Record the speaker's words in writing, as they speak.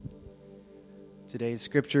Today's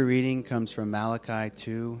scripture reading comes from Malachi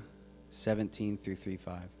 2:17 through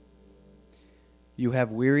 3:5. You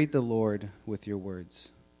have wearied the Lord with your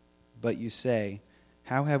words, but you say,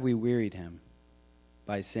 how have we wearied him?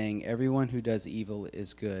 By saying, everyone who does evil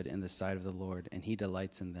is good in the sight of the Lord, and he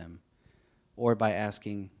delights in them. Or by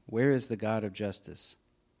asking, where is the God of justice?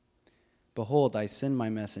 Behold, I send my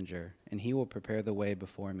messenger, and he will prepare the way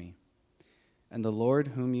before me. And the Lord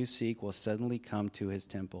whom you seek will suddenly come to his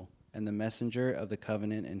temple. And the messenger of the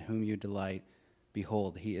covenant in whom you delight,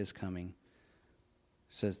 behold, he is coming,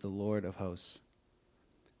 says the Lord of hosts.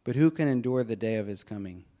 But who can endure the day of his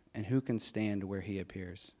coming? And who can stand where he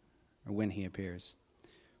appears, or when he appears?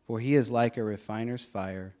 For he is like a refiner's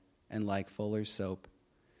fire, and like fuller's soap.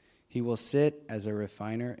 He will sit as a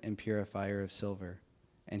refiner and purifier of silver,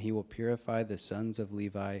 and he will purify the sons of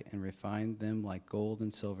Levi and refine them like gold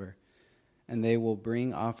and silver, and they will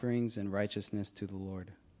bring offerings in righteousness to the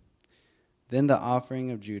Lord. Then the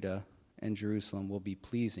offering of Judah and Jerusalem will be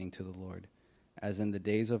pleasing to the Lord, as in the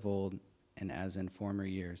days of old and as in former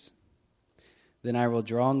years. Then I will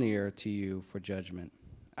draw near to you for judgment.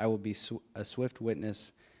 I will be a swift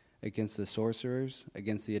witness against the sorcerers,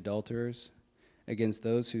 against the adulterers, against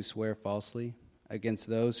those who swear falsely, against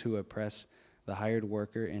those who oppress the hired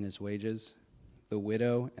worker in his wages, the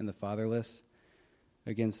widow and the fatherless,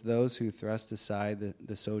 against those who thrust aside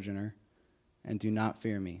the sojourner, and do not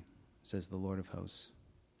fear me, says the Lord of hosts.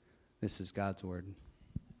 This is God's word.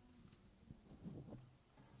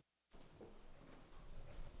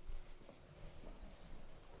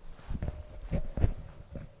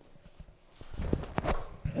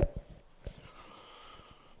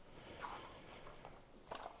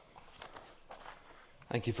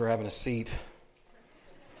 Thank you for having a seat.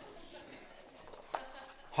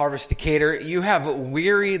 Harvest Decatur, you have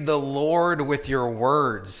wearied the Lord with your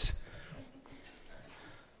words.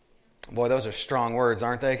 Boy, those are strong words,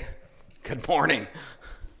 aren't they? Good morning.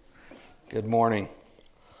 Good morning.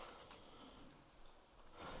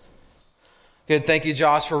 Good, thank you,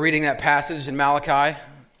 Josh, for reading that passage in Malachi.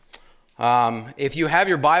 If you have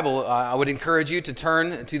your Bible, I would encourage you to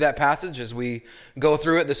turn to that passage as we go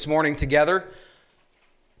through it this morning together.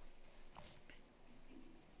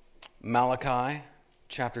 Malachi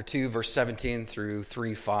chapter 2, verse 17 through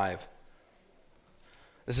 3:5.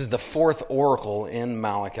 This is the fourth oracle in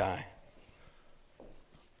Malachi.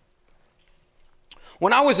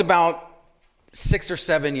 When I was about 6 or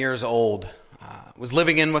 7 years old, I was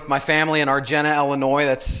living in with my family in Argenta, Illinois.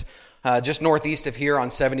 That's just northeast of here on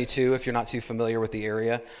 72, if you're not too familiar with the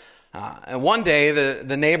area. And one day,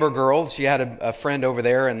 the neighbor girl, she had a friend over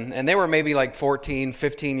there, and they were maybe like 14,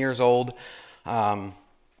 15 years old.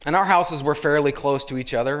 And our houses were fairly close to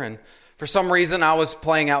each other. And for some reason, I was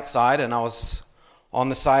playing outside, and I was on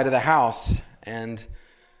the side of the house. And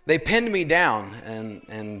they pinned me down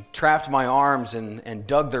and trapped my arms and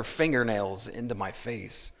dug their fingernails into my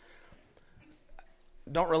face.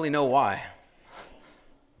 Don't really know why.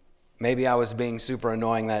 Maybe I was being super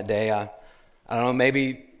annoying that day. I don't know,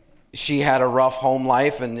 maybe she had a rough home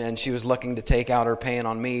life and she was looking to take out her pain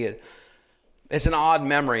on me. It's an odd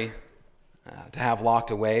memory to have locked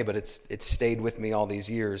away, but it's stayed with me all these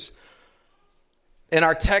years. In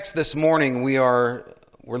our text this morning,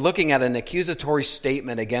 we're looking at an accusatory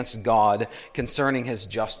statement against God concerning his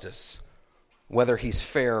justice, whether he's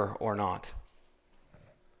fair or not.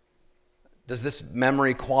 Does this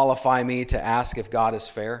memory qualify me to ask if God is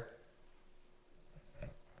fair?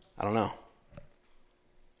 I don't know.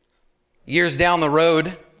 Years down the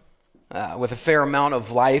road, with a fair amount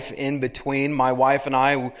of life in between, my wife and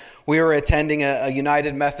I, we were attending a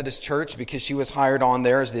United Methodist church because she was hired on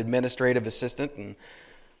there as the administrative assistant, and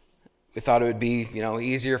we thought it would be,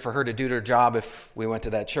 easier for her to do her job if we went to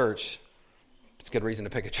that church. It's a good reason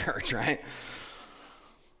to pick a church, right?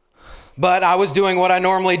 But I was doing what I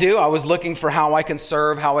normally do. I was looking for how I can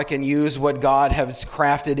serve, how I can use what God has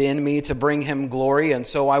crafted in me to bring him glory. And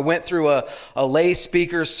so I went through a lay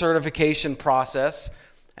speaker certification process.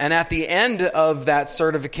 And at the end of that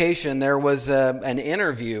certification, there was an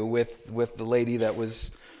interview with the lady that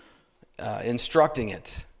was instructing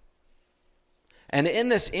it. And in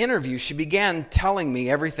this interview, she began telling me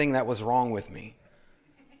everything that was wrong with me.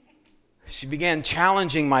 She began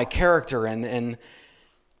challenging my character, and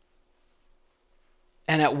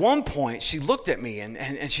at one point, she looked at me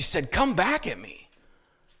and she said, "Come back at me."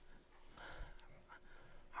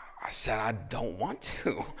 I said, "I don't want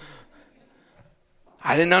to."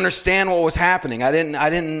 I didn't understand what was happening. I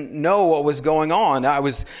didn't know what was going on.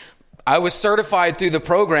 I was certified through the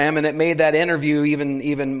program, and it made that interview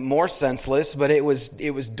even more senseless, but it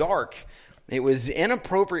was dark. It was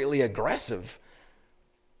inappropriately aggressive.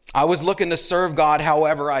 I was looking to serve God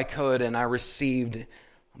however I could, and I received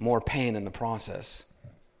more pain in the process.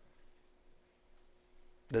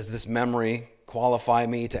 Does this memory qualify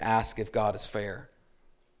me to ask if God is fair?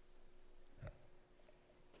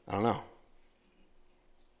 I don't know.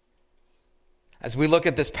 As we look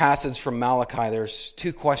at this passage from Malachi, there's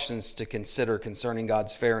two questions to consider concerning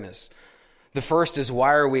God's fairness. The first is,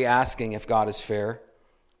 why are we asking if God is fair?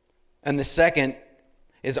 And the second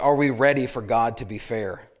is, are we ready for God to be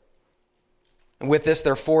fair? And with this,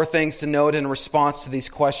 there are four things to note in response to these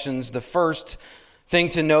questions. The first thing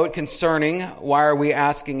to note concerning why are we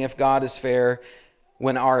asking if God is fair,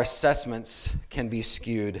 when our assessments can be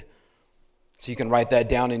skewed. So you can write that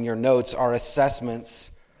down in your notes. Our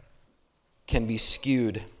assessments can be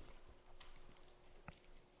skewed.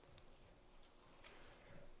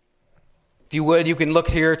 If you would, you can look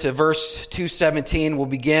here to verse 2:17. We'll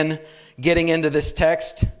begin getting into this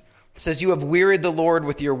text. It says, "You have wearied the Lord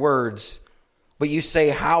with your words, but you say,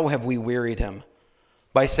 how have we wearied him?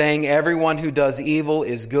 By saying everyone who does evil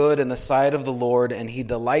is good in the sight of the Lord, and he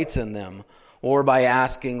delights in them, or by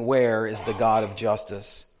asking, where is the God of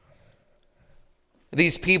justice?"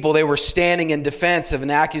 These people, they were standing in defense of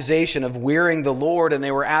an accusation of wearying the Lord, and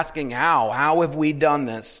they were asking how. How have we done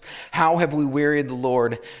this? How have we wearied the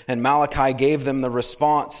Lord? And Malachi gave them the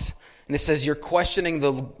response. And it says, you're questioning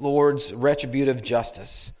the Lord's retributive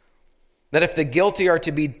justice. That if the guilty are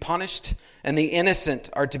to be punished and the innocent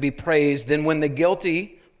are to be praised, then when the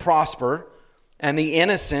guilty prosper and the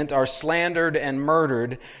innocent are slandered and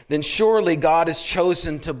murdered, then surely God has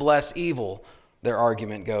chosen to bless evil, their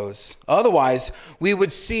argument goes. Otherwise, we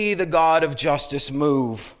would see the God of justice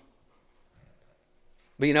move.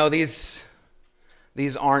 But you know, these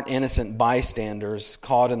aren't innocent bystanders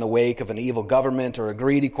caught in the wake of an evil government or a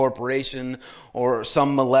greedy corporation or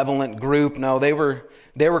some malevolent group. No, they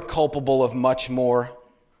were culpable of much more.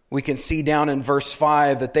 We can see down in verse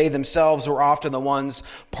 5 that they themselves were often the ones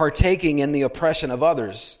partaking in the oppression of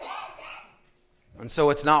others. And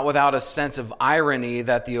so it's not without a sense of irony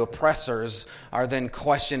that the oppressors are then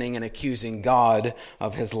questioning and accusing God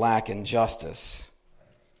of his lack in justice.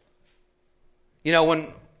 You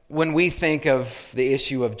know, when we think of the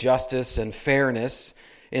issue of justice and fairness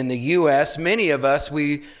in the U.S., many of us,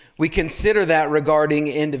 we consider that regarding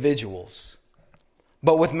individuals.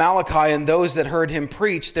 But with Malachi and those that heard him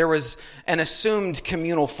preach, there was an assumed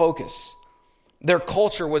communal focus. Their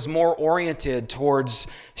culture was more oriented towards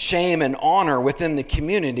shame and honor within the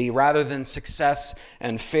community rather than success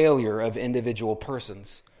and failure of individual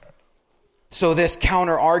persons. So this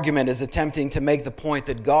counter argument is attempting to make the point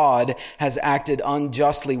that God has acted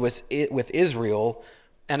unjustly with Israel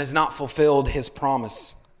and has not fulfilled his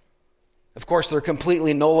promise. Of course, they're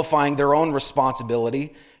completely nullifying their own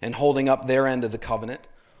responsibility and holding up their end of the covenant,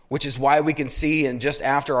 which is why we can see in just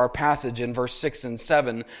after our passage in verse 6 and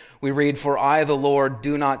 7, we read, "For I, the Lord,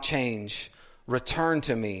 do not change. Return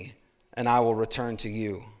to me, and I will return to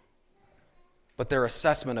you." But their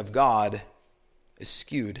assessment of God is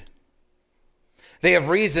skewed. They have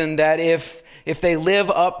reasoned that if they live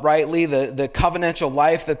uprightly, the covenantal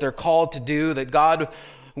life that they're called to do, that God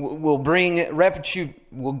will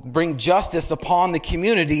bring justice upon the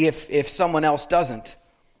community if someone else doesn't.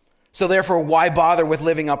 So therefore, why bother with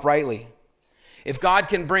living uprightly? If God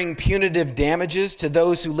can bring punitive damages to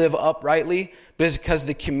those who live uprightly because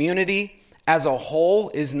the community as a whole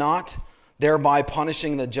is not, thereby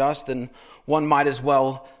punishing the just, then one might as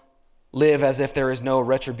well live as if there is no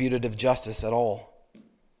retributive justice at all.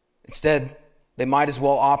 Instead, they might as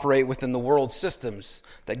well operate within the world systems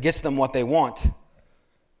that gets them what they want.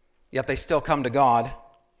 Yet they still come to God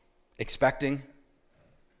expecting,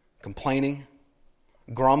 complaining,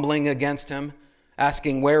 grumbling against him,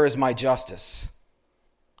 asking, where is my justice?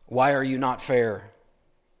 Why are you not fair?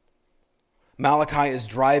 Malachi is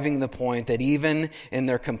driving the point that even in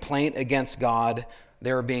their complaint against God,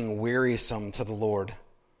 they are being wearisome to the Lord.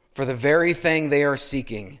 For the very thing they are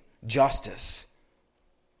seeking, justice,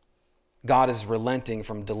 God is relenting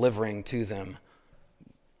from delivering to them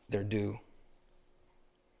their due.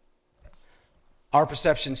 Our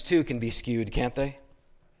perceptions too can be skewed, can't they?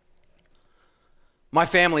 My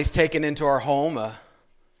family's taken into our home a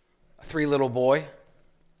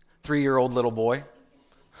 3-year-old little boy.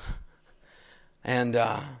 And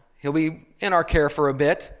he'll be in our care for a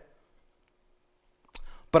bit.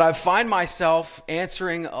 But I find myself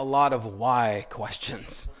answering a lot of why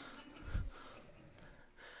questions.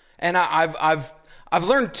 And I've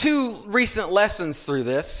learned 2 recent lessons through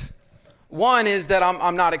this. One is that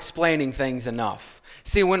I'm not explaining things enough.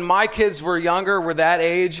 See, when my kids were younger, were that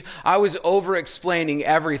age, I was over-explaining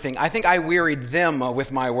everything. I think I wearied them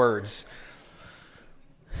with my words.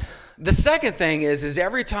 The second thing is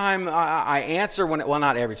every time I answer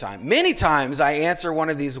not every time, many times I answer one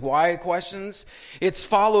of these why questions, it's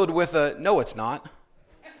followed with a, no, it's not.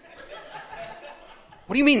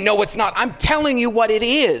 What do you mean, no, it's not? I'm telling you what it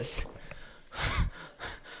is.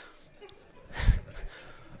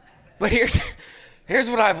 But here's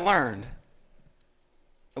what I've learned.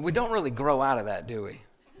 We don't really grow out of that, do we?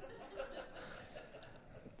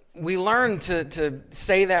 We learn to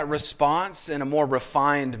say that response in a more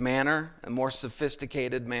refined manner, a more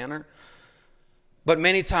sophisticated manner. But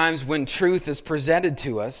many times when truth is presented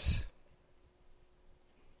to us,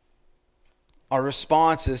 our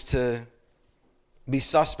response is to be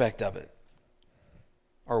suspect of it,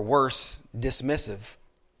 or worse, dismissive.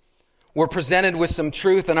 We're presented with some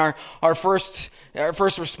truth, and our first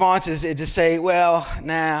response is to say, well,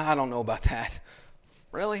 nah, I don't know about that.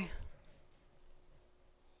 Really?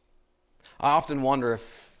 I often wonder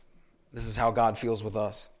if this is how God feels with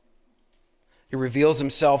us. He reveals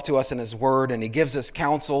himself to us in his word, and he gives us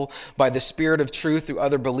counsel by the Spirit of truth through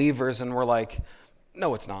other believers, and we're like,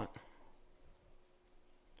 no, it's not.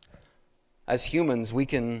 As humans, we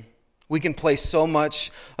can place so much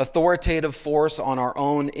authoritative force on our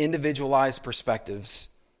own individualized perspectives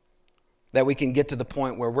that we can get to the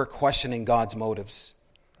point where we're questioning God's motives.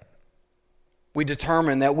 We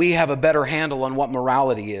determine that we have a better handle on what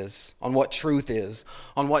morality is, on what truth is,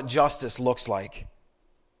 on what justice looks like.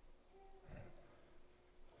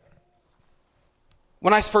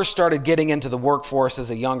 When I first started getting into the workforce as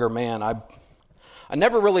a younger man, I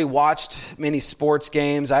never really watched many sports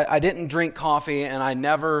games. I didn't drink coffee, and I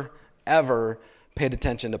never, ever paid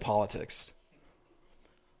attention to politics.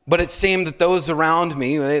 But it seemed that those around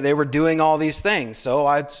me, they were doing all these things. So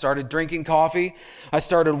I started drinking coffee. I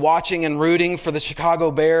started watching and rooting for the Chicago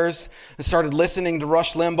Bears. I started listening to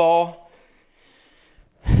Rush Limbaugh.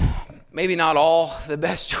 Maybe not all the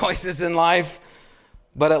best choices in life,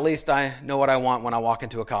 but at least I know what I want when I walk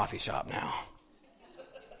into a coffee shop now.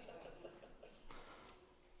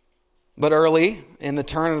 But early in the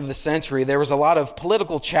turn of the century, there was a lot of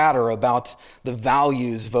political chatter about the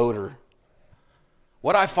values voter.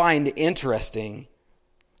 What I find interesting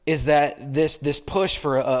is that this push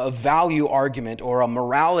for a value argument or a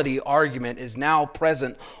morality argument is now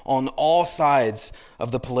present on all sides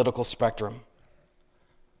of the political spectrum.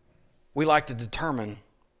 We like to determine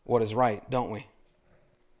what is right, don't we?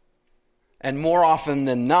 And more often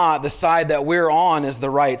than not, the side that we're on is the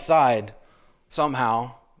right side.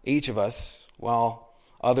 Somehow, each of us, while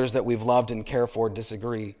others that we've loved and cared for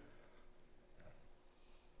disagree.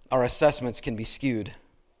 Our assessments can be skewed.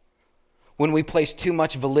 When we place too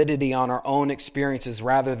much validity on our own experiences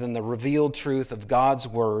rather than the revealed truth of God's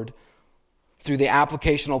word through the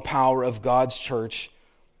applicational power of God's church,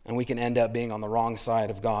 and we can end up being on the wrong side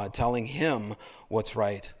of God, telling him what's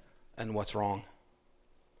right and what's wrong.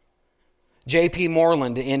 J.P.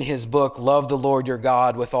 Moreland, in his book, Love the Lord Your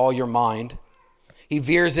God with All Your Mind, he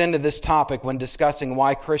veers into this topic when discussing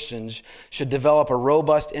why Christians should develop a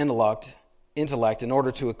robust intellect in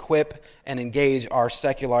order to equip and engage our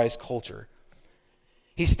secularized culture.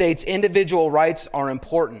 He states individual rights are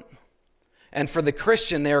important, and for the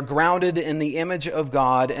Christian, they are grounded in the image of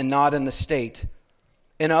God and not in the state.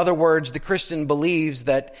 In other words, the Christian believes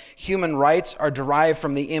that human rights are derived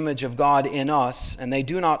from the image of God in us, and they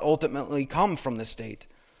do not ultimately come from the state.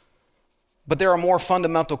 But there are more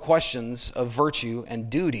fundamental questions of virtue and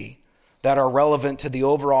duty that are relevant to the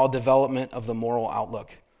overall development of the moral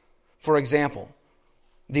outlook. For example,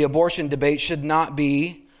 the abortion debate should not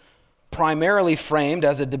be primarily framed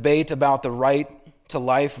as a debate about the right to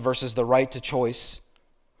life versus the right to choice.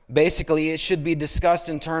 Basically, it should be discussed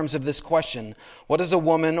in terms of this question: what does a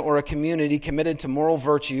woman or a community committed to moral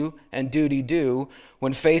virtue and duty do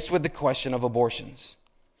when faced with the question of abortions?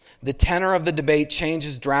 The tenor of the debate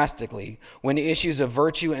changes drastically when issues of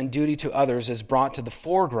virtue and duty to others is brought to the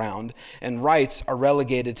foreground and rights are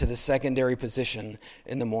relegated to the secondary position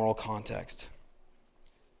in the moral context.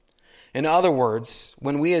 In other words,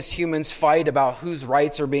 when we as humans fight about whose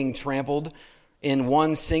rights are being trampled in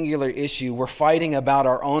one singular issue, we're fighting about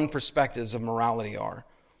our own perspectives of morality are.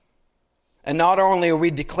 And not only are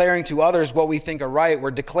we declaring to others what we think are right,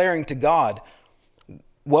 we're declaring to God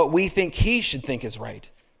what we think he should think is right.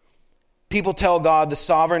 People tell God, the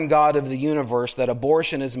sovereign God of the universe, that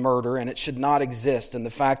abortion is murder and it should not exist, and the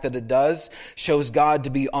fact that it does shows God to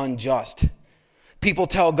be unjust. People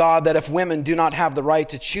tell God that if women do not have the right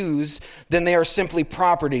to choose, then they are simply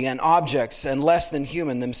property and objects and less than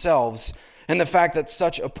human themselves. And the fact that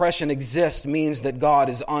such oppression exists means that God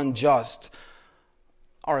is unjust.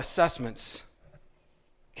 Our assessments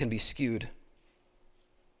can be skewed.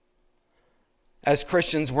 As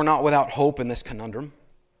Christians, we're not without hope in this conundrum.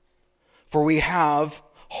 For we have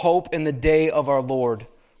hope in the day of our Lord,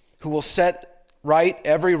 who will set right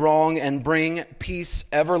every wrong and bring peace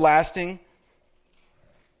everlasting.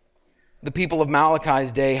 The people of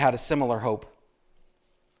Malachi's day had a similar hope.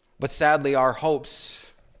 But sadly, our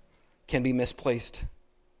hopes can be misplaced.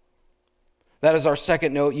 That is our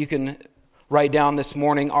second note you can write down this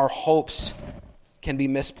morning. Our hopes can be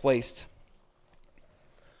misplaced.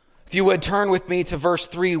 If you would turn with me to verse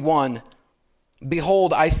 3:1.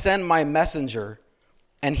 Behold, I send my messenger,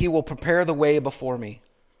 and he will prepare the way before me.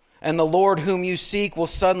 And the Lord whom you seek will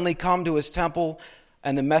suddenly come to his temple,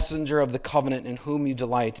 and the messenger of the covenant in whom you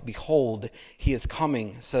delight. Behold, he is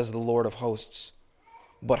coming, says the Lord of hosts.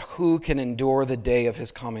 But who can endure the day of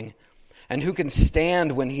his coming? And who can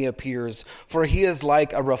stand when he appears? For he is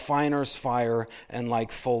like a refiner's fire and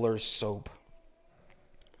like fuller's soap.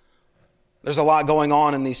 There's a lot going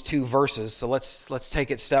on in these two verses, so let's take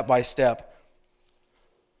it step by step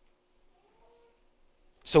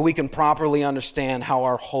so we can properly understand how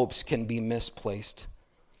our hopes can be misplaced.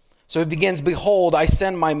 So it begins, behold, I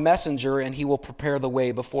send my messenger, and he will prepare the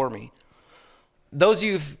way before me. Those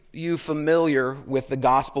of you familiar with the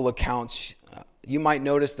gospel accounts, you might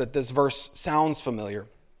notice that this verse sounds familiar.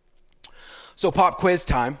 So pop quiz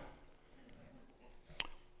time.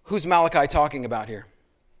 Who's Malachi talking about here?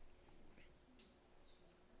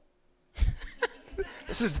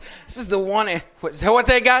 This is the one. What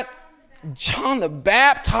they got? John the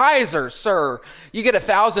Baptizer, sir. You get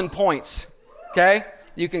 1,000 points. Okay,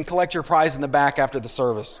 you can collect your prize in the back after the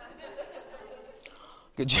service.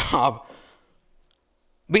 Good job.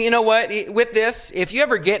 But you know what? With this, if you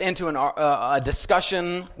ever get into a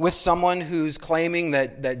discussion with someone who's claiming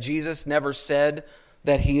that Jesus never said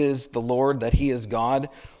that he is the Lord, that he is God,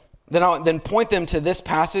 then point them to this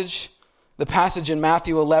passage. The passage in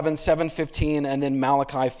Matthew 11, 7-15, and then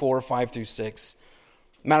Malachi 4, 5-6.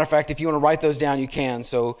 Matter of fact, if you want to write those down, you can.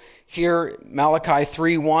 So here, Malachi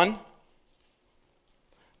 3:1,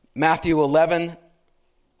 Matthew 11,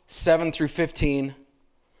 7-15,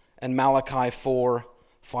 and Malachi 4,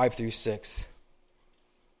 5-6.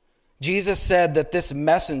 Jesus said that this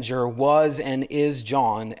messenger was and is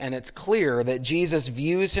John, and it's clear that Jesus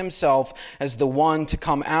views himself as the one to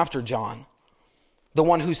come after John, the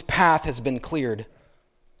one whose path has been cleared.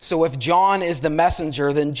 So if John is the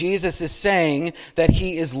messenger, then Jesus is saying that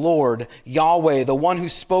he is Lord, Yahweh, the one who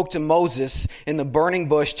spoke to Moses in the burning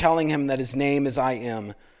bush, telling him that his name is I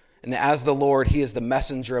Am. And as the Lord, he is the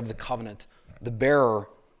messenger of the covenant, the bearer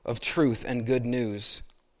of truth and good news.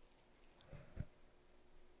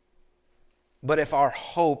 But if our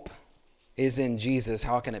hope is in Jesus,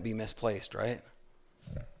 how can it be misplaced, right?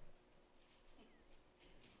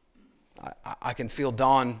 I can feel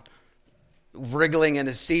Don wriggling in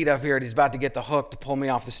his seat up here, and he's about to get the hook to pull me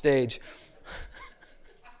off the stage.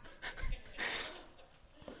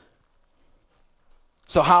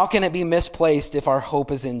 So how can it be misplaced if our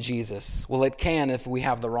hope is in Jesus? Well, it can if we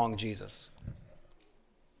have the wrong Jesus.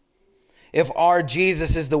 If our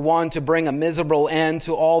Jesus is the one to bring a miserable end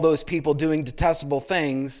to all those people doing detestable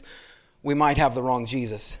things, we might have the wrong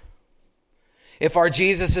Jesus. If our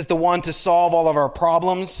Jesus is the one to solve all of our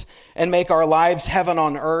problems and make our lives heaven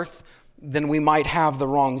on earth, then we might have the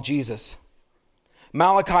wrong Jesus.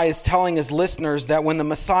 Malachi is telling his listeners that when the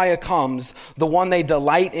Messiah comes, the one they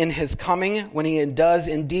delight in his coming, when he does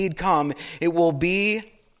indeed come, it will be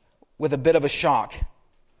with a bit of a shock.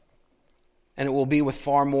 And it will be with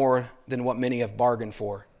far more than what many have bargained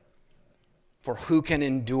for. For who can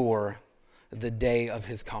endure the day of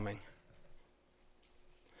his coming?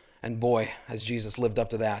 And boy, has Jesus lived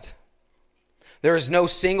up to that. There is no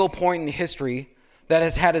single point in history that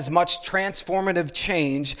has had as much transformative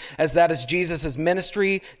change as that is Jesus'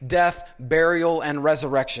 ministry, death, burial, and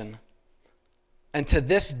resurrection. And to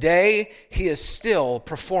this day, he is still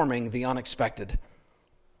performing the unexpected.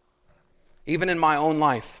 Even in my own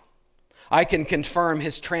life, I can confirm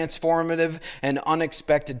his transformative and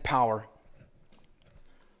unexpected power.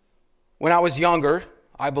 When I was younger,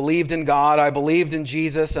 I believed in God, I believed in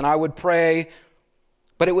Jesus, and I would pray,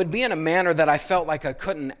 but it would be in a manner that I felt like I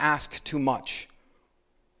couldn't ask too much.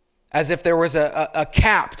 As if there was a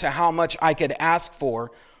cap to how much I could ask for.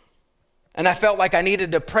 And I felt like I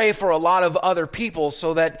needed to pray for a lot of other people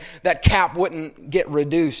so that that cap wouldn't get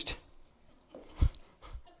reduced.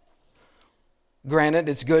 Granted,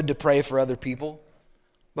 it's good to pray for other people.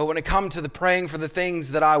 But when it come to the praying for the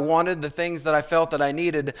things that I wanted, the things that I felt that I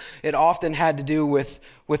needed, it often had to do with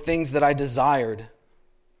things that I desired.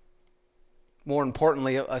 More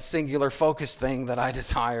importantly, a singular focused thing that I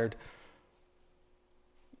desired.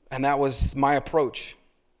 And that was my approach.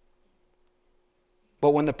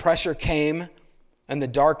 But when the pressure came and the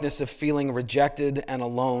darkness of feeling rejected and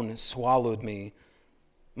alone swallowed me,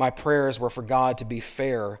 my prayers were for God to be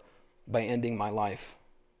fair by ending my life.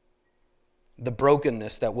 The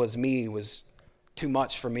brokenness that was me was too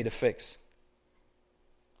much for me to fix.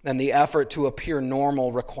 And the effort to appear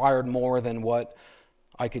normal required more than what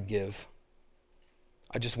I could give.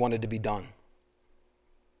 I just wanted to be done.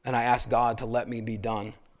 And I asked God to let me be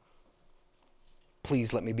done.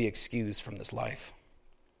 Please let me be excused from this life.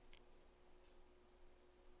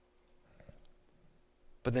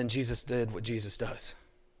 But then Jesus did what Jesus does.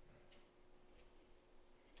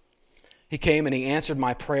 He came and he answered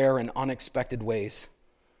my prayer in unexpected ways.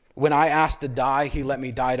 When I asked to die, he let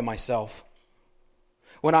me die to myself.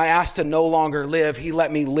 When I asked to no longer live, he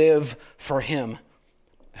let me live for him.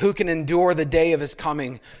 Who can endure the day of his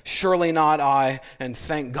coming? Surely not I, and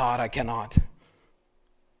thank God I cannot.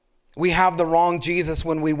 We have the wrong Jesus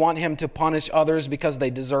when we want him to punish others because they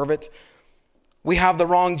deserve it. We have the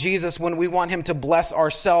wrong Jesus when we want him to bless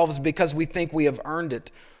ourselves because we think we have earned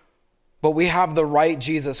it. But we have the right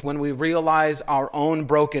Jesus when we realize our own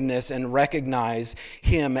brokenness and recognize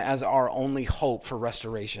him as our only hope for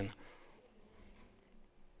restoration.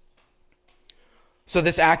 So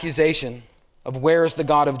this accusation of where is the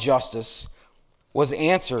God of justice was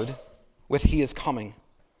answered with he is coming.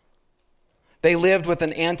 They lived with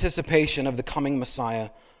an anticipation of the coming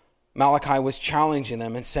Messiah. Malachi was challenging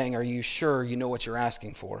them and saying, are you sure you know what you're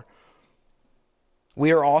asking for?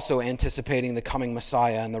 We are also anticipating the coming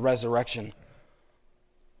Messiah and the resurrection.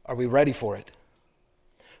 Are we ready for it?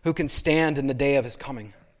 Who can stand in the day of his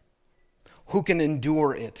coming? Who can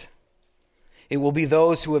endure it? It will be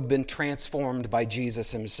those who have been transformed by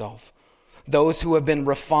Jesus himself, those who have been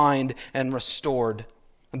refined and restored.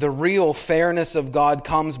 The real fairness of God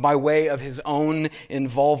comes by way of his own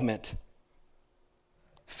involvement.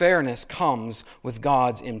 Fairness comes with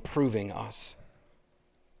God's improving us.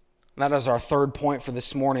 That is our third point for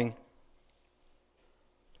this morning.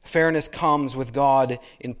 Fairness comes with God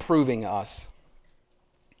improving us.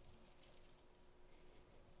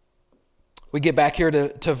 We get back here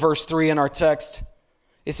to verse 3 in our text.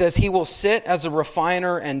 It says, he will sit as a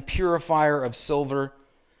refiner and purifier of silver,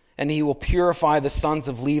 and he will purify the sons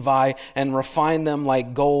of Levi and refine them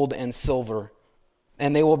like gold and silver.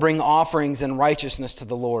 And they will bring offerings in righteousness to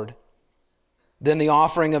the Lord. Then the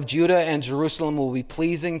offering of Judah and Jerusalem will be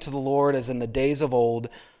pleasing to the Lord as in the days of old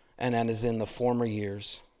and as in the former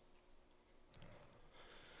years.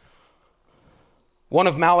 One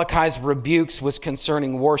of Malachi's rebukes was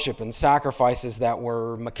concerning worship and sacrifices that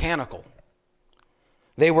were mechanical.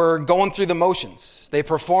 They were going through the motions. They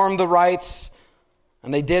performed the rites,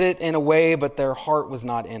 and they did it in a way, but their heart was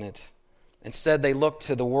not in it. Instead, they looked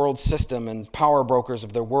to the world system and power brokers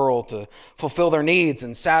of their world to fulfill their needs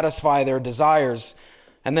and satisfy their desires.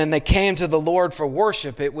 And then they came to the Lord for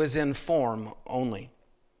worship. It was in form only.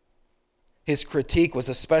 His critique was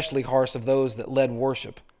especially harsh of those that led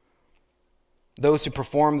worship, those who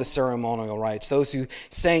performed the ceremonial rites, those who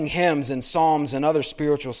sang hymns and psalms and other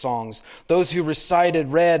spiritual songs, those who recited,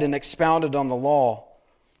 read, and expounded on the law.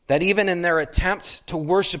 That even in their attempt to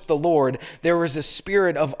worship the Lord, there was a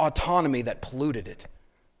spirit of autonomy that polluted it.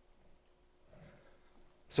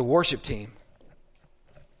 So worship team,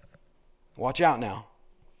 watch out now.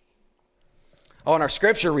 Oh, and our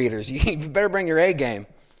scripture readers, you better bring your A game.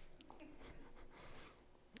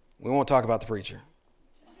 We won't talk about the preacher.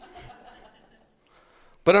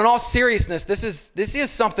 But in all seriousness, this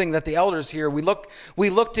is something that the elders here, we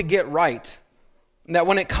look to get right. That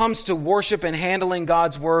when it comes to worship and handling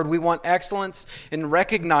God's word, we want excellence in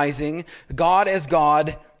recognizing God as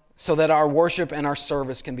God so that our worship and our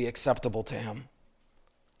service can be acceptable to him.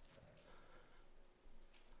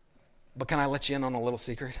 But can I let you in on a little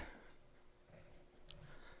secret?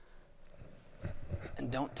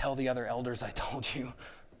 And don't tell the other elders I told you.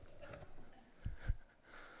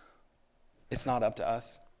 It's not up to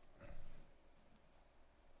us.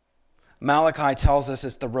 Malachi tells us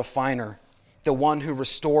it's the refiner, the one who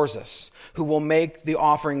restores us, who will make the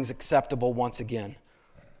offerings acceptable once again.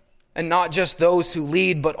 And not just those who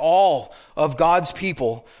lead, but all of God's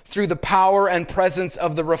people, through the power and presence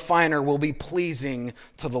of the refiner, will be pleasing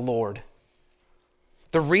to the Lord.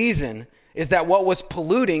 The reason is that what was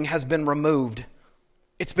polluting has been removed.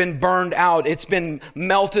 It's been burned out. It's been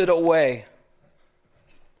melted away.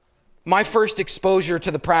 My first exposure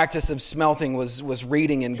to the practice of smelting was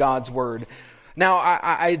reading in God's word. Now,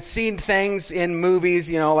 I'd seen things in movies,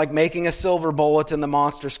 like making a silver bullet in the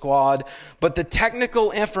Monster Squad, but the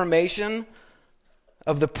technical information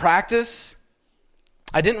of the practice,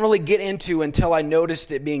 I didn't really get into until I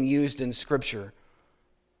noticed it being used in Scripture.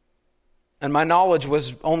 And my knowledge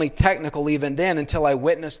was only technical even then until I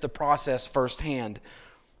witnessed the process firsthand.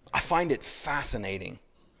 I find it fascinating.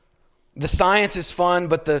 The science is fun,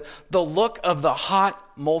 but the look of the hot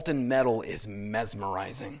molten metal is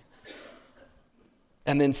mesmerizing.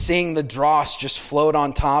 And then seeing the dross just float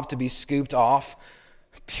on top to be scooped off,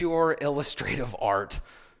 pure illustrative art,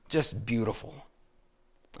 just beautiful.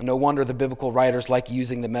 No wonder the biblical writers like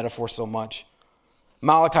using the metaphor so much.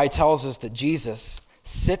 Malachi tells us that Jesus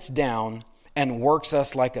sits down and works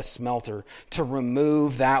us like a smelter to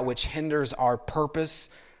remove that which hinders our purpose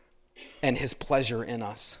and his pleasure in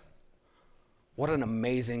us. What an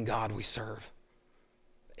amazing God we serve.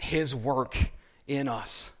 His work in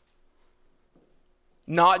us.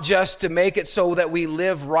 Not just to make it so that we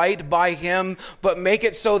live right by him, but make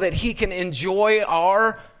it so that he can enjoy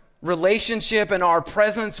our relationship and our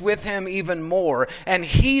presence with him even more. And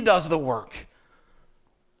he does the work.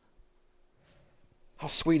 How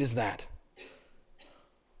sweet is that?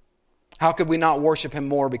 How could we not worship him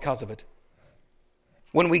more because of it?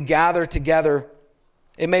 When we gather together,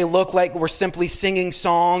 it may look like we're simply singing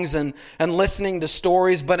songs and listening to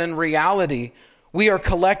stories, but in reality, we are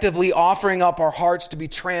collectively offering up our hearts to be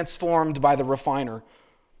transformed by the refiner.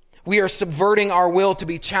 We are subverting our will to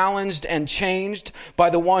be challenged and changed by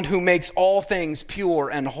the one who makes all things pure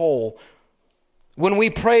and whole. When we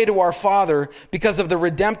pray to our Father, because of the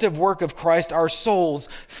redemptive work of Christ, our souls,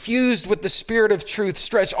 fused with the Spirit of truth,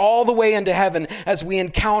 stretch all the way into heaven as we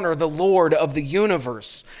encounter the Lord of the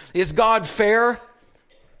universe. Is God fair?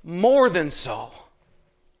 More than so.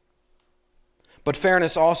 But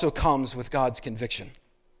fairness also comes with God's conviction.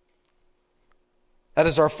 That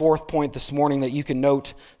is our fourth point this morning that you can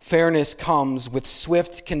note. Fairness comes with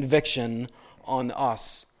swift conviction on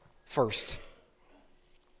us first.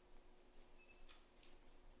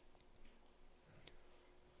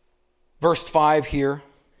 Verse 5 here.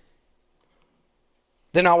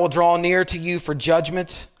 Then I will draw near to you for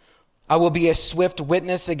judgment. I will be a swift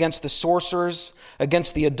witness against the sorcerers,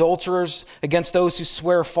 against the adulterers, against those who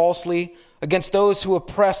swear falsely, against those who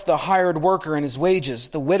oppress the hired worker and his wages,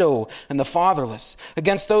 the widow and the fatherless,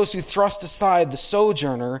 against those who thrust aside the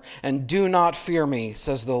sojourner and do not fear me,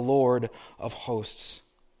 says the Lord of hosts.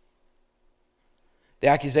 The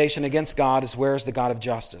accusation against God is, where is the God of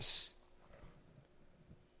justice?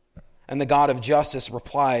 And the God of justice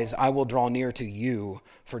replies, I will draw near to you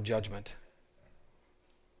for judgment.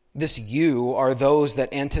 This you are those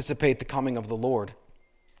that anticipate the coming of the Lord.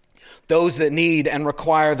 Those that need and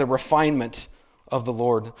require the refinement of the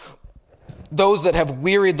Lord. Those that have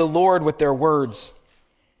wearied the Lord with their words.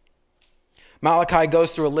 Malachi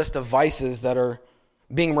goes through a list of vices that are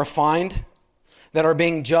being refined, that are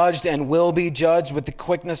being judged and will be judged with the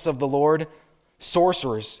quickness of the Lord.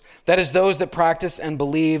 Sorcerers, that is those that practice and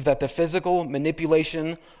believe that the physical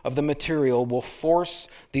manipulation of the material will force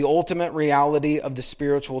the ultimate reality of the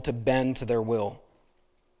spiritual to bend to their will.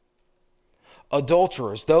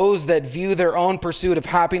 Adulterers, those that view their own pursuit of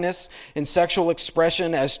happiness in sexual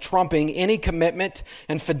expression as trumping any commitment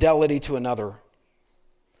and fidelity to another.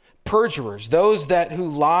 Perjurers, those who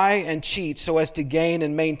lie and cheat so as to gain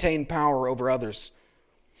and maintain power over others.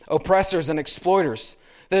 Oppressors and exploiters,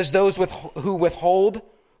 that is those who withhold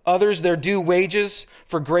others their due wages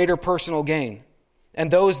for greater personal gain. And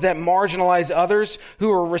those that marginalize others who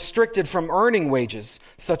are restricted from earning wages,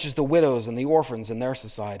 such as the widows and the orphans in their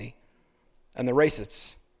society. And the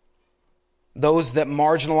racists. Those that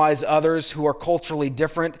marginalize others who are culturally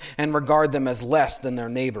different and regard them as less than their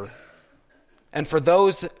neighbor. And for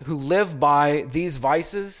those who live by these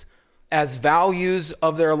vices as values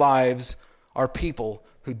of their lives are people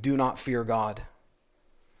who do not fear God.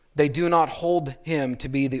 They do not hold him to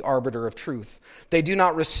be the arbiter of truth. They do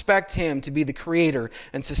not respect him to be the creator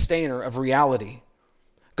and sustainer of reality.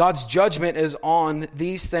 God's judgment is on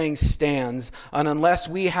these things stands, and unless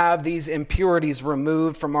we have these impurities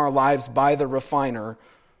removed from our lives by the refiner,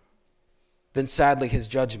 then sadly his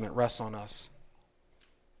judgment rests on us.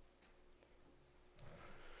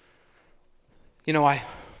 You know, I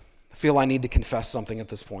feel I need to confess something at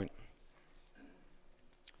this point.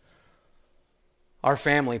 Our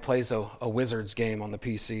family plays a Wizards game on the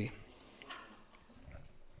PC.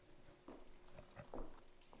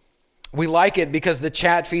 We like it because the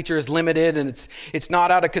chat feature is limited and it's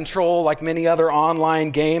not out of control like many other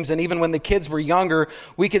online games. And even when the kids were younger,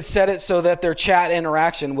 we could set it so that their chat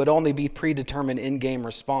interaction would only be predetermined in-game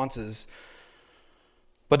responses.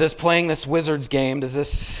 But does playing this Wizards game, does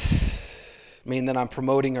this mean that I'm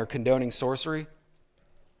promoting or condoning sorcery?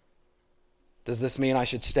 Does this mean I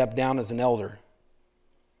should step down as an elder?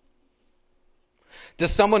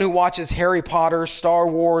 Does someone who watches Harry Potter, Star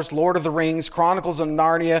Wars, Lord of the Rings, Chronicles of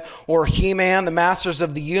Narnia, or He-Man, the Masters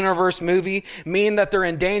of the Universe movie mean that they're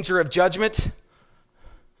in danger of judgment?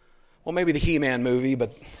 Well, maybe the He-Man movie,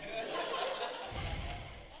 but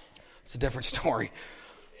it's a different story.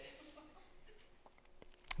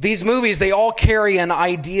 These movies, they all carry an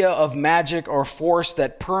idea of magic or force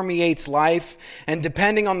that permeates life, and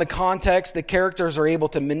depending on the context, the characters are able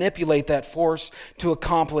to manipulate that force to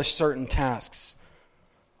accomplish certain tasks.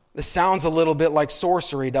 This sounds a little bit like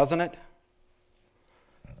sorcery, doesn't it?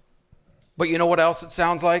 But you know what else it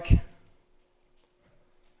sounds like? It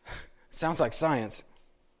sounds like science.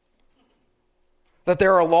 That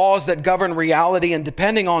there are laws that govern reality, and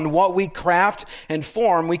depending on what we craft and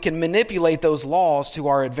form, we can manipulate those laws to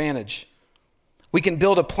our advantage. We can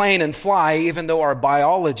build a plane and fly even though our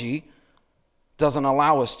biology doesn't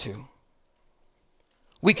allow us to.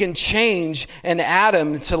 We can change an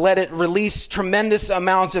atom to let it release tremendous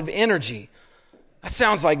amounts of energy. That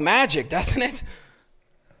sounds like magic, doesn't it?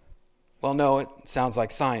 Well, no, it sounds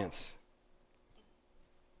like science.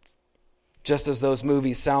 Just as those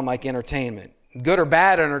movies sound like entertainment. Good or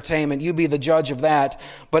bad entertainment, you be the judge of that,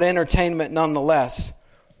 but entertainment nonetheless.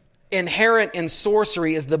 Inherent in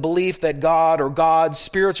sorcery is the belief that God or God's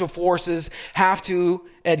spiritual forces have to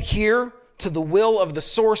adhere to the will of the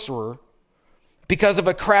sorcerer because of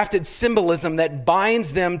a crafted symbolism that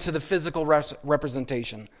binds them to the physical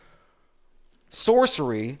representation.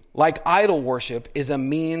 Sorcery, like idol worship, is a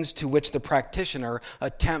means to which the practitioner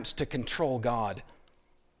attempts to control God.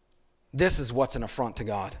 This is what's an affront to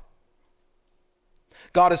God.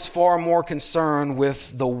 God is far more concerned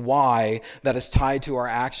with the why that is tied to our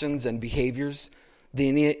actions and behaviors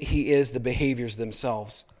than he is the behaviors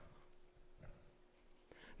themselves.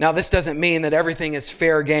 Now, this doesn't mean that everything is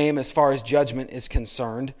fair game as far as judgment is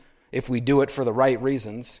concerned, if we do it for the right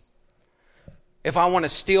reasons. If I want to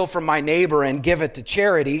steal from my neighbor and give it to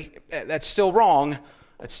charity, that's still wrong.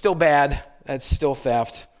 That's still bad. That's still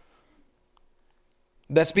theft.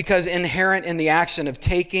 That's because inherent in the action of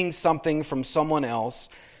taking something from someone else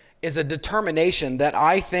is a determination that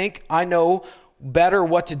I think I know better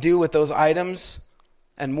what to do with those items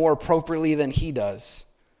and more appropriately than he does.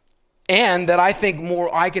 And that I think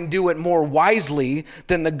I can do it more wisely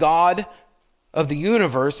than the God of the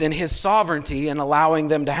universe in his sovereignty and allowing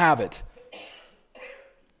them to have it.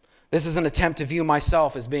 This is an attempt to view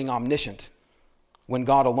myself as being omniscient when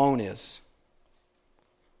God alone is.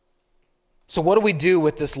 So what do we do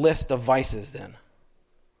with this list of vices then?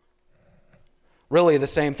 Really the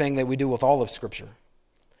same thing that we do with all of Scripture.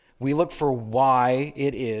 We look for why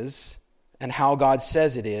it is and how God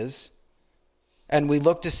says it is, and we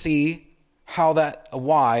look to see how that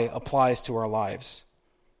why applies to our lives.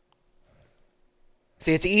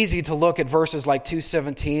 See, it's easy to look at verses like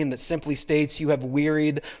 2:17 that simply states, "You have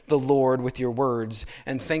wearied the Lord with your words,"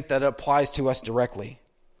 and think that it applies to us directly.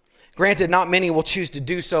 Granted, not many will choose to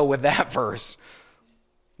do so with that verse,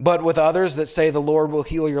 but with others that say the Lord will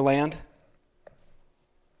heal your land,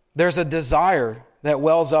 there's a desire that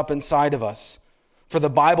wells up inside of us for the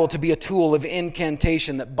Bible to be a tool of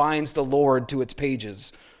incantation that binds the Lord to its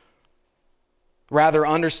pages. Rather,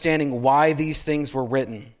 understanding why these things were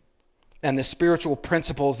written and the spiritual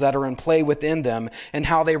principles that are in play within them and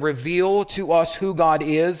how they reveal to us who God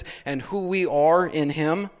is and who we are in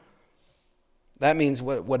him, that means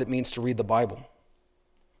what it means to read the Bible.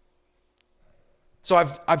 So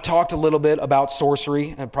I've talked a little bit about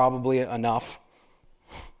sorcery, and probably enough.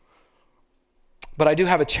 But I do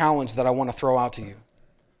have a challenge that I want to throw out to you,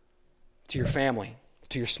 to your family,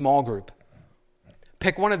 to your small group.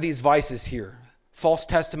 Pick one of these vices here: false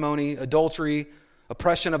testimony, adultery,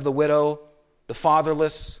 oppression of the widow, the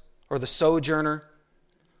fatherless, or the sojourner.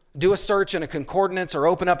 Do a search in a concordance or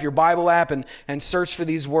open up your Bible app and search for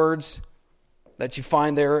these words that you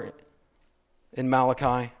find there in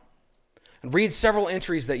Malachi. And read several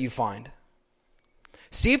entries that you find.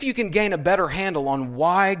 See if you can gain a better handle on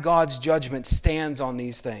why God's judgment stands on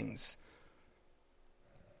these things.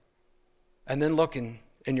 And then look in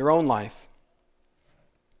your own life.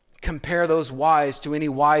 Compare those whys to any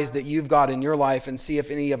whys that you've got in your life and see if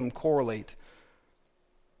any of them correlate.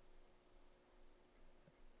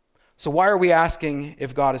 So why are we asking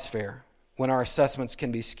if God is fair when our assessments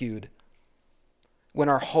can be skewed? When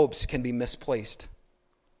our hopes can be misplaced?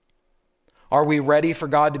 Are we ready for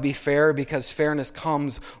God to be fair because fairness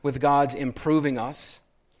comes with God's improving us?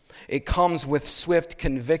 It comes with swift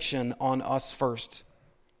conviction on us first.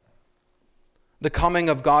 The coming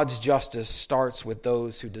of God's justice starts with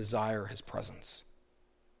those who desire his presence.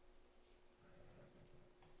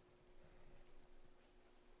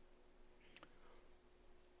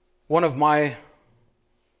 One of my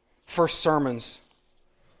first sermons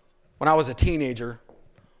when I was a teenager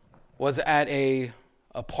was at a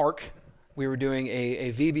park. We were doing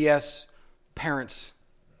a VBS Parents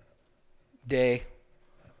Day,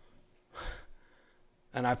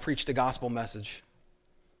 and I preached a gospel message.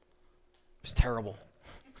 It was terrible.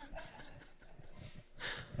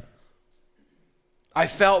 I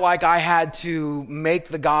felt like I had to make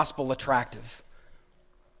the gospel attractive.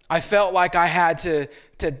 I felt like I had to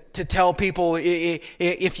tell people,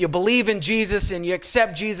 if you believe in Jesus and you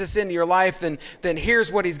accept Jesus into your life, then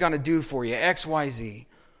here's what he's going to do for you, X, Y, Z.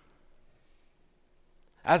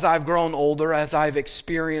 As I've grown older, as I've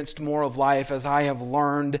experienced more of life, as I have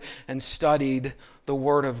learned and studied the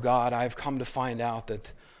Word of God, I've come to find out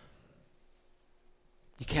that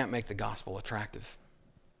you can't make the gospel attractive.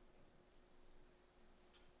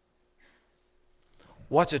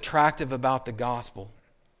 What's attractive about the gospel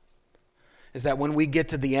is that when we get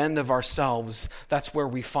to the end of ourselves, that's where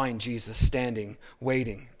we find Jesus standing,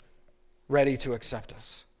 waiting, ready to accept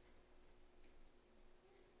us.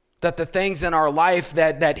 That the things in our life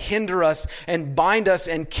that hinder us and bind us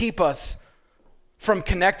and keep us from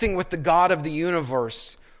connecting with the God of the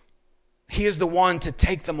universe, he is the one to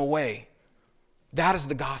take them away. That is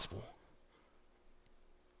the gospel.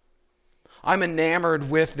 I'm enamored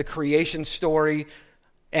with the creation story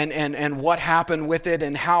and what happened with it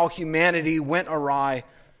and how humanity went awry.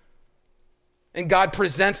 And God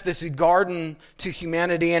presents this garden to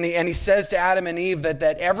humanity, and he says to Adam and Eve that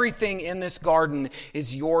everything in this garden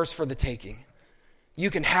is yours for the taking. You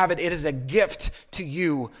can have it. It is a gift to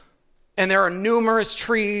you. And there are numerous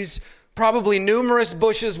trees, probably numerous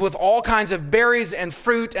bushes with all kinds of berries and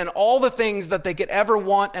fruit and all the things that they could ever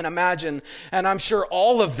want and imagine. And I'm sure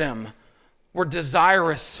all of them were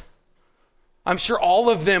desirous. I'm sure all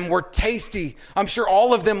of them were tasty. I'm sure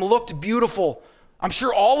all of them looked beautiful. I'm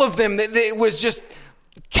sure all of them, it was just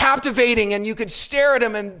captivating, and you could stare at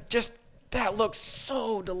them and just, that looks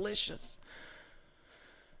so delicious.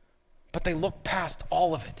 But they looked past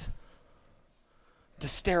all of it to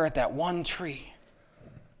stare at that one tree.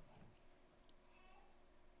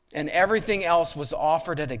 And everything else was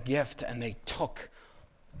offered at a gift, and they took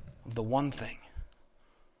the one thing.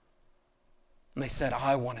 And they said,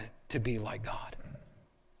 I want it to be like God.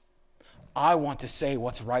 I want to say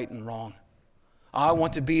what's right and wrong. I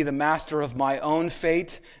want to be the master of my own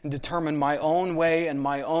fate and determine my own way and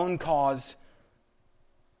my own cause.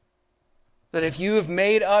 That if you have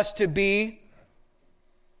made us to be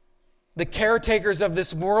the caretakers of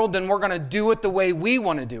this world, then we're going to do it the way we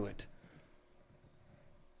want to do it.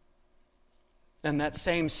 And that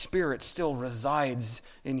same spirit still resides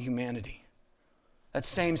in humanity. That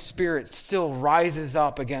same spirit still rises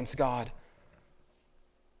up against God.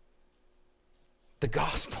 The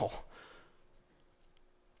gospel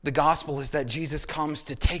is that Jesus comes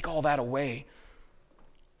to take all that away,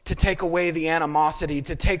 to take away the animosity,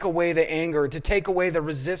 to take away the anger, to take away the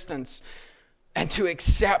resistance, and to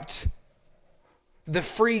accept the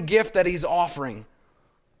free gift that he's offering.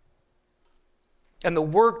 And the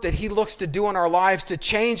work that he looks to do in our lives to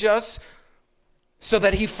change us so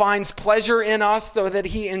that he finds pleasure in us, so that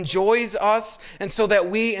he enjoys us, and so that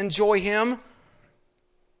we enjoy him.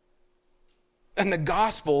 And the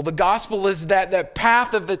gospel is that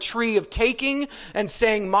path of the tree of taking and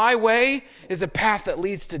saying my way is a path that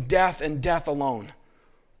leads to death and death alone.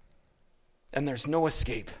 And there's no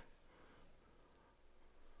escape.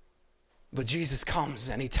 But Jesus comes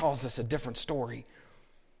and he tells us a different story.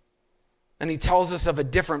 And he tells us of a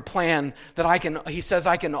different plan that he says,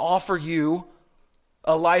 I can offer you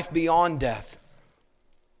a life beyond death.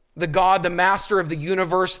 The God, the master of the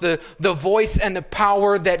universe, the voice and the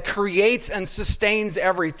power that creates and sustains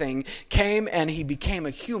everything, came and he became a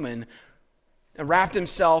human and wrapped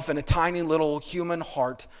himself in a tiny little human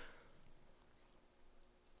heart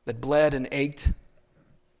that bled and ached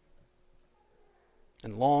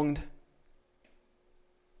and longed.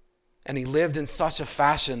 And he lived in such a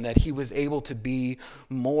fashion that he was able to be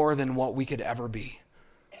more than what we could ever be.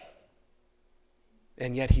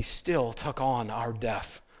 And yet he still took on our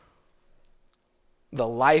death. The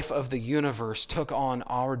life of the universe took on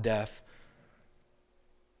our death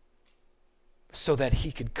so that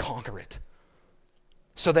he could conquer it.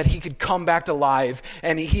 So that he could come back to life.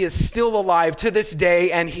 And he is still alive to this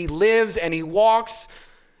day, and he lives and he walks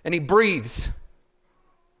and he breathes.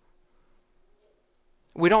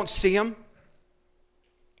 We don't see him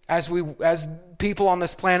as people on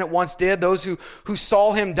this planet once did, those who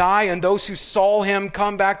saw him die and those who saw him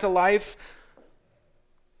come back to life.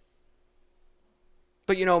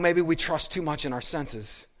 But maybe we trust too much in our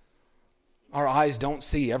senses. Our eyes don't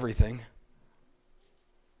see everything.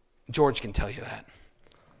 George can tell you that.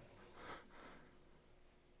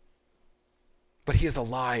 but he is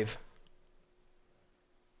alive.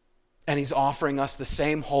 And he's offering us the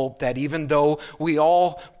same hope that even though we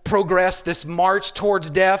all progress this march towards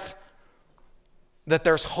death, that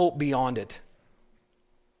there's hope beyond it.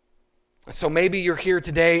 So maybe you're here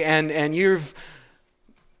today and you've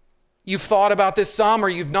thought about this some, or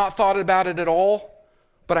you've not thought about it at all.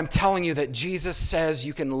 But I'm telling you that Jesus says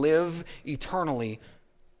you can live eternally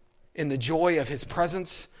in the joy of his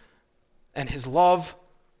presence and his love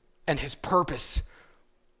and his purpose.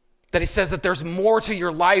 That he says that there's more to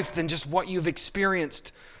your life than just what you've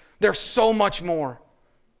experienced. There's so much more.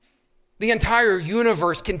 The entire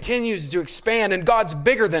universe continues to expand, and God's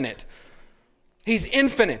bigger than it. He's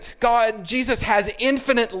infinite. Jesus has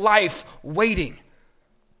infinite life waiting.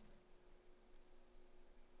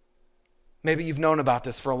 Maybe you've known about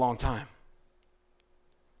this for a long time.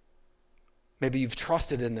 Maybe you've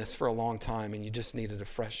trusted in this for a long time and you just needed a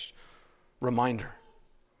fresh reminder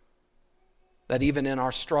that even in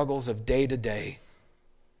our struggles of day to day,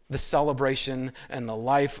 the celebration and the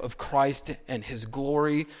life of Christ and his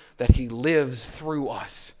glory, that he lives through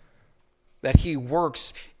us, that he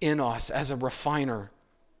works in us as a refiner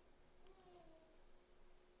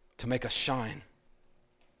to make us shine,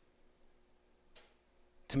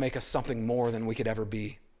 to make us something more than we could ever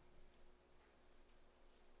be.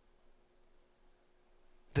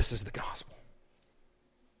 This is the gospel.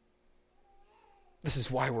 This is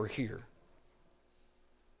why we're here.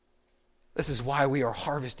 This is why we are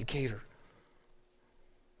Harvest Decatur.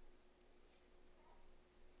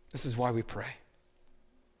 This is why we pray.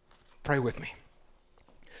 Pray with me.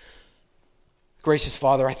 Gracious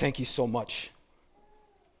Father, I thank you so much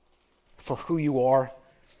for who you are.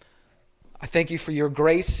 I thank you for your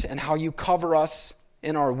grace and how you cover us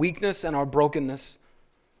in our weakness and our brokenness.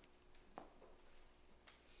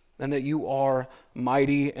 And that you are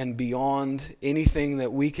mighty and beyond anything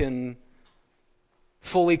that we can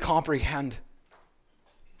fully comprehend.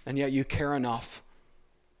 And yet you care enough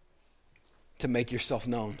to make yourself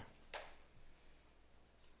known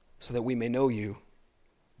so that we may know you.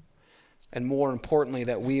 And more importantly,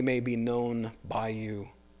 that we may be known by you.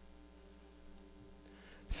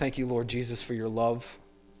 Thank you, Lord Jesus, for your love.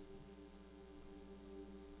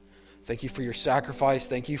 Thank you for your sacrifice.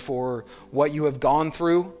 Thank you for what you have gone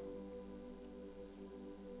through.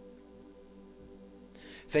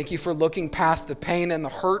 Thank you for looking past the pain and the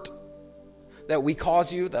hurt that we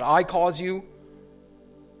cause you, that I cause you.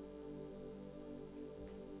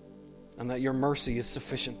 And that your mercy is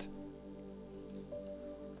sufficient.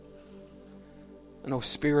 And, O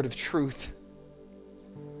Spirit of truth,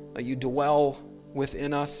 that you dwell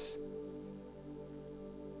within us.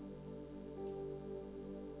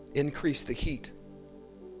 Increase the heat,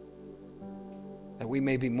 that we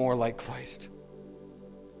may be more like Christ.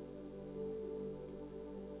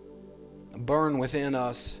 Burn within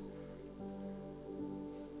us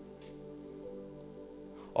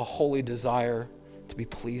a holy desire to be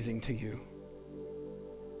pleasing to you,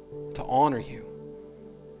 to honor you,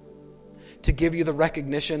 to give you the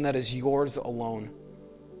recognition that is yours alone.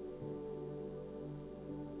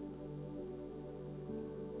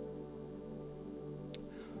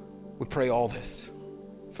 We pray all this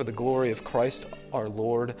for the glory of Christ, our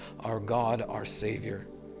Lord, our God, our Savior,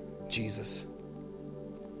 Jesus.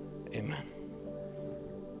 Amen.